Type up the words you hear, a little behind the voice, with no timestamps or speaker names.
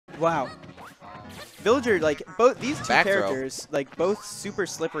Wow. Villager, like, both these two Back characters, like, both super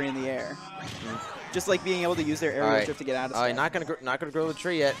slippery in the air. Just like being able to use their aerial drift to get out of stuff. All right, not gonna grow the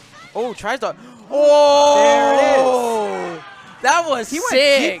tree yet. Oh, tries to. Oh, there it is. That was he sick.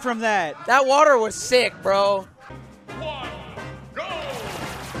 Went deep from that. That water was sick, bro.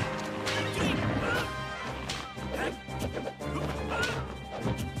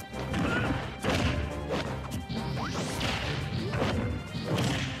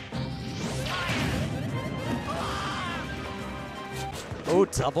 Oh,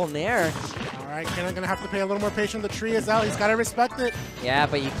 double nair. All right, Kenan gonna have to pay a little more attention. The tree is out. He's gotta respect it. Yeah,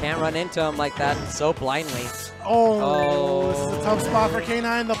 but you can't run into him like that so blindly. Oh, this is a tough spot for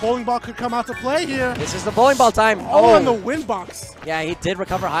K9. The bowling ball could come out to play here. This is the bowling ball time. Oh, and the wind box. Yeah, he did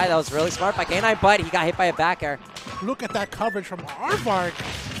recover high. That was really smart by K9, but he got hit by a back air. Look at that coverage from Aardvark.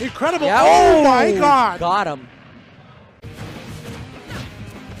 Incredible. Yeah. Oh, my God. Got him.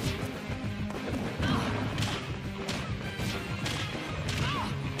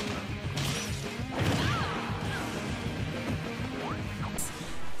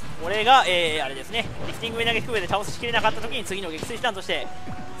これが、あれですね、リフティング上投げ低めで倒しきれなかったときに次の撃墜手段として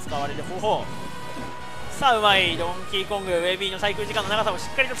使われる方法。さあ、うまいドンキーコング、ウェビーの滞空時間の長さをし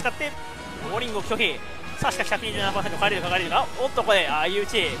っかりと使って、ボーリングを拒否。さあ、しかし 127% 帰れるか帰れるか。おっと、ここで、相打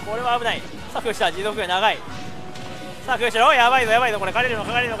ち。これは危ない。さあ、空下、持続が長い。さあ、空下、やばいぞ、やばいぞ。これ、帰れるの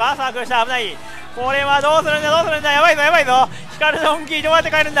か帰れるのか。さあ、空下、危ない。これはどうするんだ、どうするんだ。やばいぞ、やばいぞ。光るドンキー、どうやって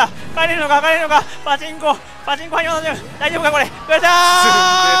帰るんだ。帰れるのか帰れるのか。パチンコ入ります。大丈夫か、これ。空下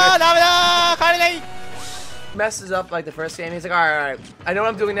ーダメだー、帰れない。Messes up like the first game. He's like, all right, I know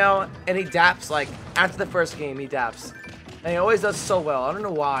what I'm doing now, and he daps like after the first game. He daps, and he always does so well. I don't know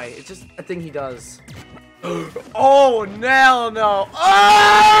why. It's just a thing he does. Oh no, no!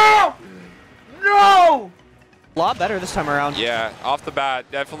 Oh no! A lot better this time around. Yeah, off the bat,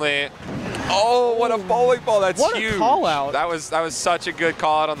 definitely. Oh, what a bowling ball! That's what huge. A call out. That was such a good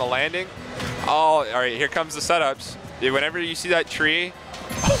call out on the landing. Oh, all right, here comes the setups. Dude, whenever you see that tree,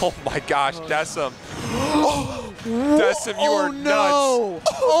 oh my gosh, Decim. Oh, Decim, you are nuts.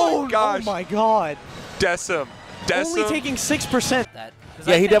 Oh my gosh. Oh my God. Decim. Only taking 6%.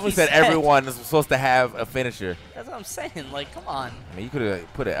 Yeah, he definitely said everyone is supposed to have a finisher. That's what I'm saying. Like, come on. I mean, you could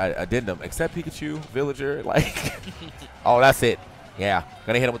have put an addendum, except Pikachu, Villager, like. Oh, that's it. Yeah,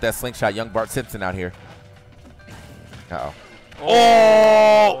 gonna hit him with that slingshot. Young Bart Simpson out here. Uh-oh.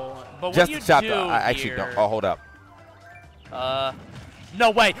 Oh! But just what to chop. do I actually don't. Oh, hold up. No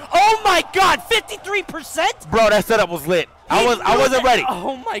way. Oh my God, 53%? Bro, that setup was lit. I wasn't ready.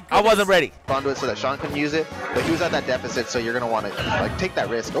 Oh my goodness. I wasn't ready. Onto it so that Sean couldn't use it, but he was at that deficit, so you're gonna want to like take that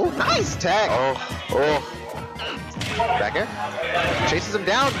risk. Oh, nice tag. Oh. Back air. Chases him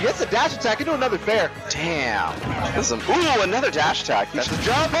down. Gets a dash attack into another fair. Damn. Ooh, another dash attack. That's the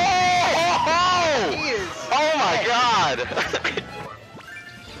jump. Oh! He is. Oh my God.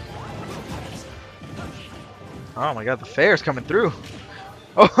 Oh my God, the fair's coming through.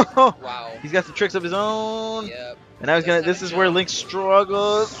 Oh, wow. He's got some tricks of his own. Yep. And now he's gonna. This is where Link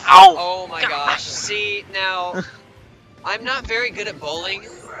struggles. Ow! Oh my gosh. See, now, I'm not very good at bowling,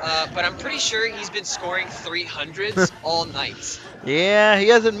 but I'm pretty sure he's been scoring 300s all night. Yeah, he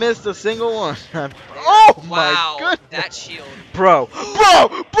hasn't missed a single one. Oh wow, my goodness. That shield. Bro, oh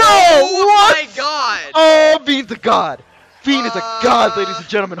what? My God. Oh, Bean's a god. Bean is a god, ladies and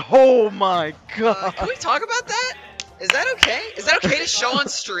gentlemen. Oh my God. Can we talk about that? Is that okay? Is that okay to show on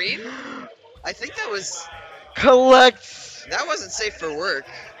stream? I think that was... That wasn't safe for work.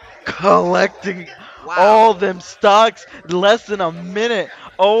 Collecting all them stocks less than a minute.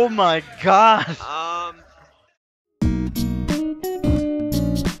 Oh my God.